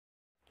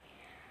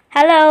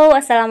Hello,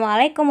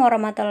 Assalamualaikum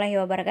warahmatullahi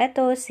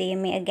wabarakatuh. See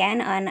me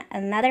again on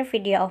another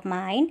video of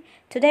mine.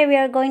 Today we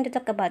are going to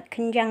talk about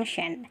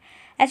conjunction.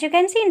 As you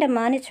can see in the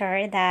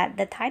monitor that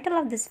the title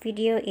of this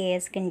video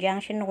is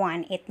Conjunction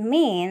 1. It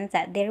means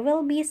that there will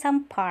be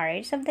some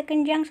parts of the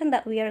conjunction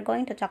that we are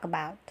going to talk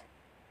about.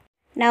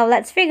 Now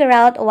let's figure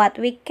out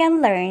what we can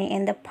learn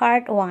in the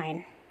part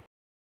 1.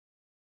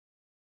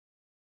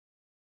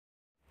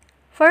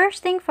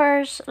 First thing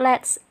first,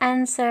 let's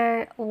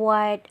answer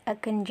what a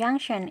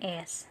conjunction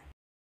is.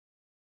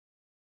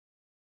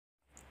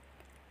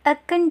 A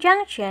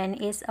conjunction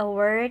is a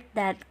word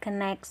that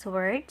connects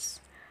words,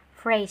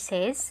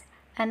 phrases,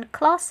 and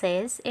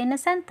clauses in a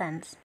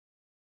sentence.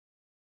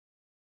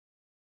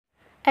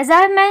 As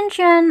I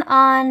mentioned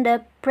on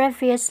the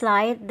previous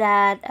slide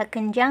that a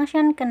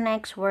conjunction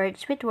connects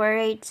words with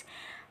words,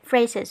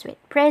 phrases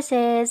with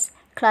phrases,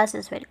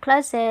 clauses with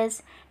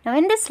clauses. Now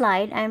in this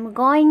slide, I'm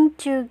going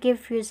to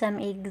give you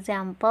some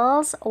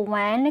examples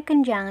when a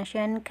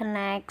conjunction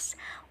connects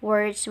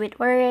words with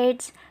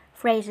words,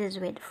 phrases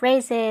with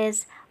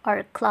phrases,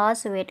 or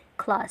clause with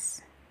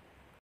clause.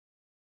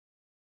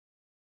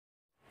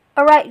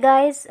 Alright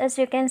guys, as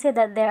you can see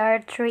that there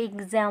are 3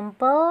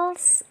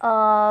 examples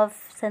of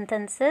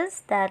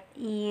sentences that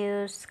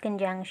use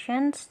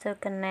conjunctions to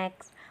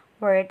connect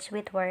words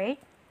with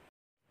words.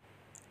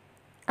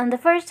 On the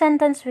first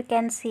sentence we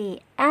can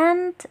see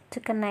and to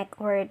connect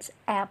words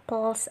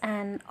apples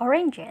and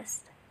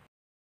oranges.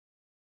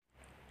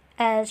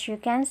 As you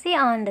can see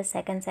on the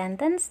second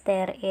sentence,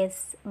 there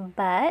is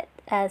but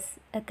as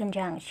a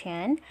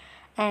conjunction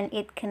and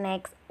it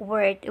connects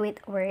word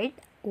with word,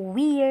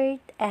 weird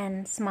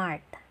and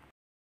smart.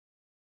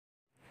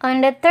 On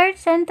the third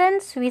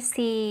sentence, we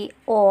see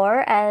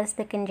or as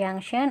the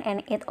conjunction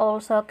and it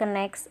also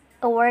connects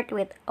a word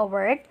with a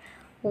word,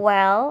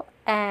 well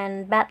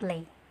and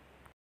badly.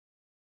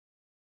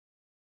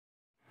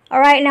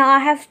 Alright, now I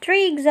have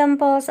 3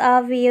 examples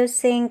of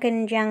using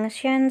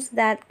conjunctions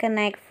that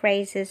connect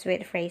phrases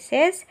with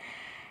phrases.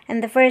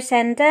 In the first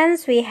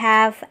sentence, we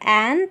have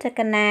and to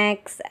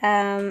connect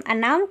a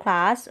noun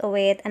clause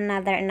with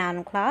another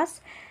noun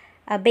clause,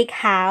 a big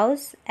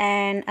house,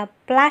 and a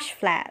plush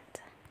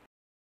flat.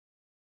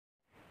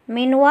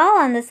 Meanwhile,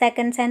 on the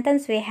second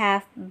sentence, we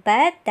have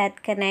but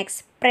that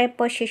connects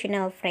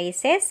prepositional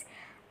phrases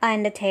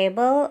on the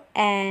table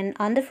and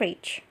on the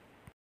fridge.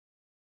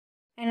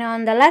 And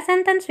on the last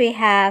sentence, we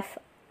have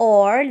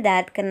or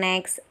that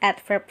connects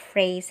adverb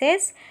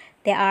phrases.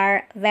 They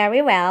are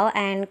very well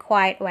and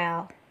quite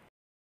well.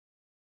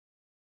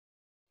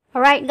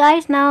 Alright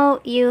guys, now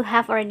you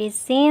have already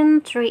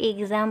seen 3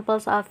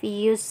 examples of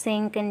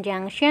using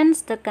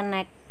conjunctions to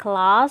connect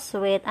clause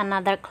with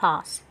another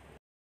clause.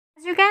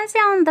 As you can see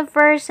on the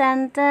first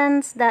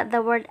sentence that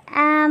the word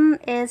and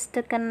is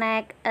to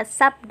connect a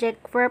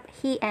subject verb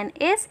he and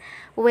is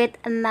with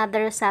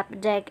another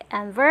subject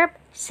and verb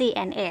she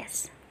and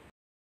is.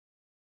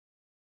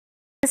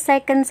 In the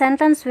second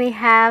sentence we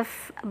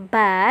have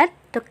but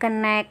to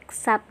connect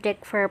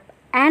subject verb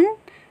and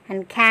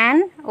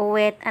can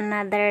with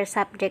another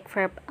subject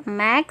verb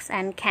Max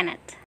and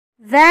Kenneth.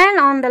 Then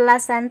on the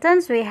last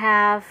sentence we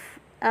have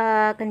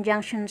a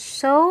conjunction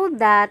so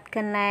that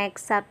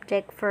connects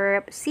subject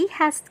verb she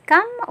has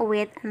come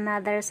with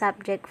another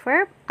subject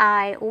verb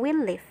I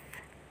will live.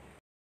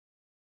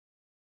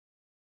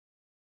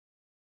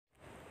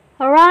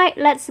 Alright,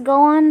 let's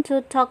go on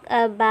to talk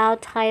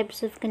about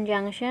types of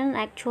conjunction.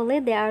 Actually,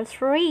 there are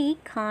 3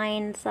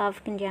 kinds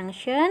of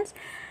conjunctions.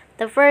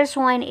 The first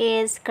one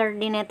is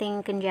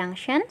coordinating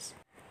conjunctions.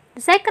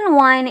 The second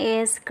one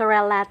is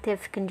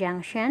correlative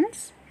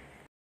conjunctions.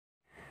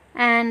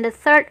 And the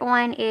third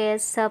one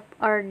is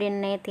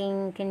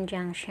subordinating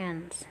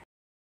conjunctions.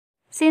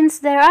 Since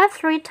there are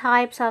 3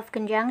 types of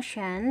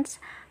conjunctions,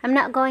 I'm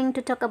not going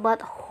to talk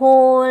about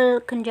whole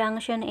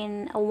conjunction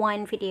in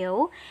one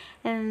video.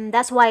 And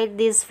that's why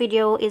this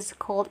video is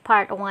called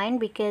part 1,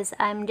 because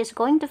I'm just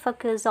going to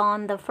focus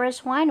on the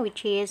first one,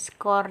 which is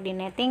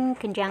coordinating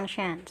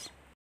conjunctions.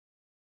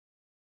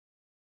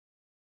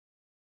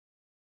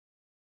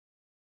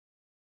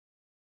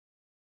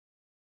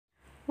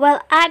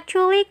 Well,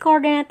 actually,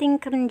 coordinating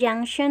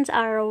conjunctions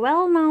are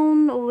well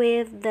known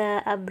with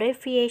the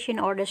abbreviation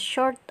or the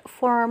short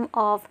form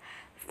of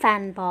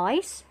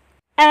fanboys.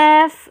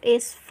 F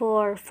is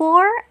for,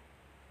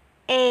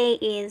 A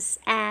is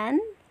N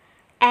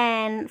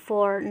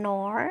for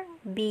nor,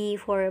 B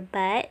for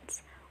but,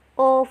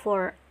 O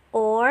for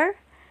or,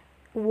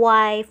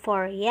 Y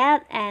for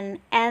yet, and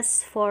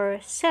S for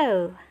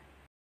so.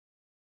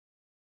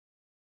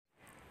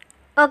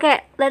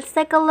 Okay, let's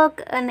take a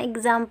look at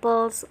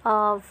examples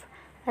of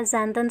a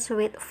sentence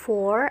with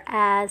for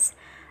as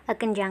a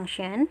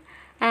conjunction.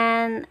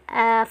 And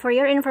for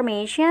your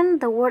information,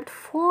 the word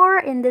for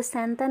in this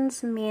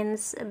sentence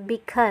means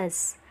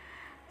because.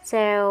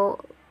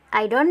 So,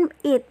 I don't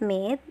eat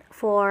meat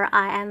for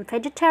I am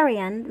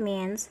vegetarian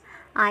means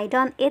I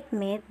don't eat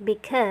meat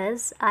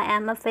because I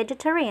am a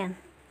vegetarian.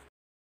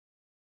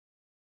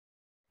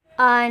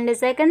 In the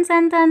second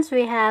sentence,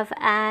 we have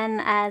an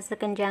as the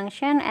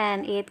conjunction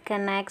and it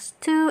connects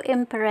two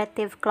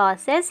imperative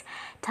clauses.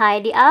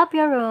 Tidy up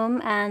your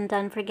room and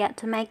don't forget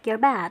to make your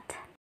bed.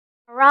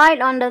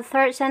 Right, on the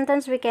third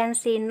sentence, we can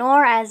see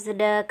nor as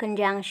the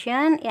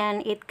conjunction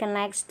and it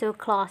connects two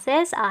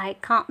clauses. I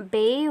can't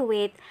be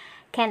with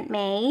can't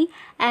may.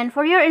 And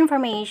for your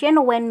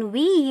information, when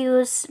we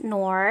use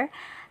nor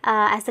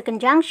as a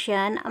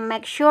conjunction,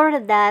 make sure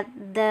that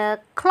the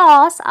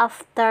clause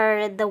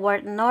after the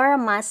word nor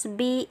must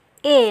be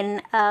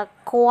in a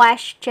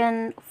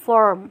question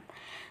form.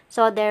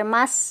 So there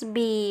must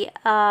be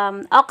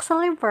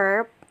auxiliary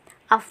verb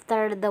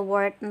after the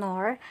word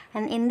nor,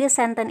 and in this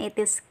sentence it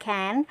is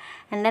can,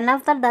 and then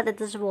after that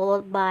it is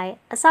followed by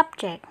a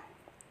subject,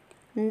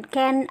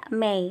 can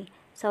may.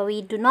 So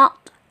we do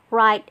not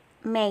write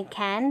may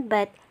can,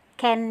 but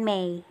can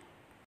may.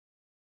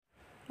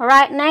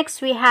 Alright,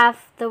 next we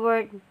have the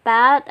word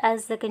but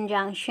as the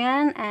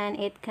conjunction and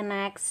it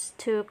connects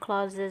two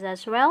clauses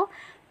as well.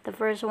 The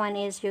first one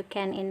is you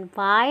can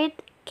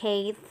invite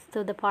Kate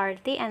to the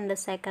party, and the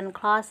second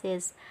clause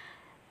is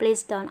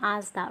please don't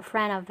ask that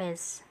friend of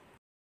his.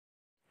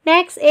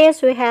 Next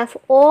is we have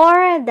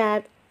or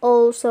that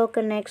also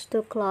connects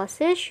to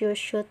clauses. You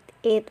should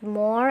eat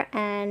more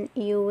and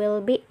you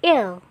will be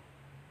ill.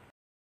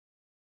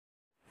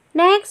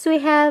 Next we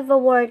have the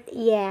word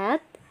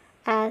yet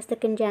as the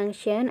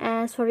conjunction.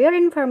 As for your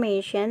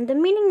information, the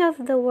meaning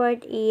of the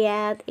word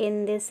yet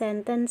in this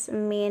sentence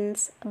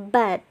means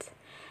but.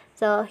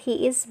 So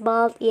he is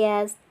bald,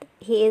 yes,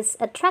 he is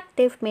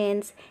attractive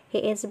means he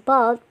is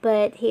bald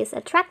but he is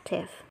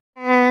attractive.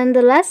 And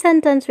the last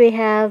sentence we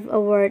have a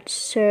word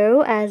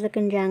so as a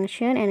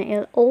conjunction and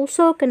it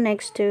also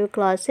connects to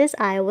clauses.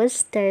 I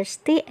was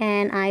thirsty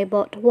and I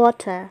bought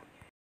water.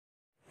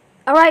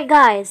 Alright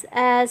guys,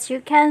 as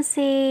you can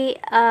see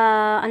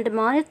on the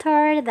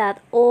monitor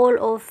that all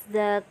of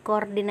the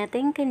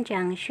coordinating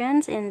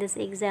conjunctions in these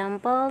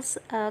examples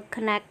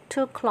connect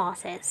to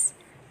clauses.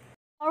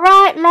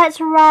 Alright, let's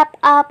wrap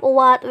up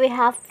what we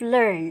have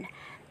learned.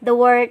 The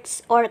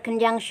words or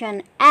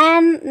conjunction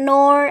and,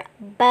 nor,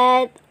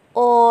 but,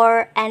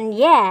 or, and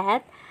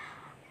yet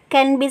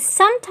can be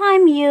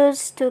sometimes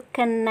used to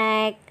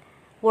connect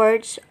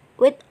words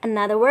with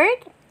another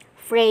word,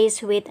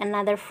 phrase with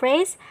another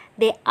phrase.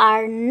 They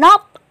are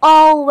not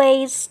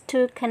always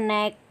to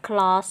connect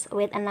clause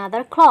with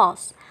another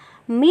clause.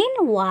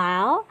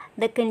 Meanwhile,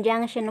 the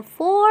conjunction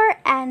for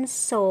and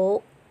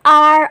so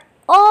are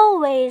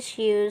always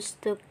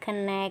used to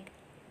connect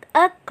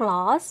a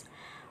clause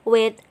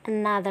with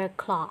another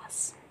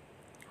clause.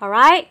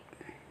 Alright?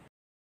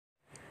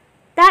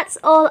 That's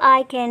all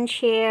I can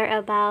share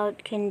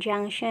about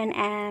conjunction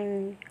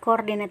and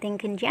coordinating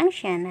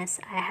conjunction,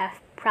 as I have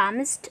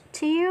promised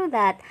to you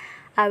that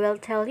I will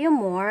tell you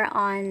more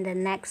on the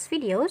next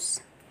videos.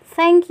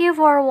 Thank you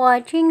for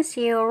watching.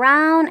 See you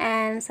around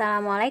and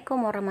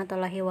Assalamualaikum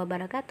warahmatullahi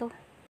wabarakatuh.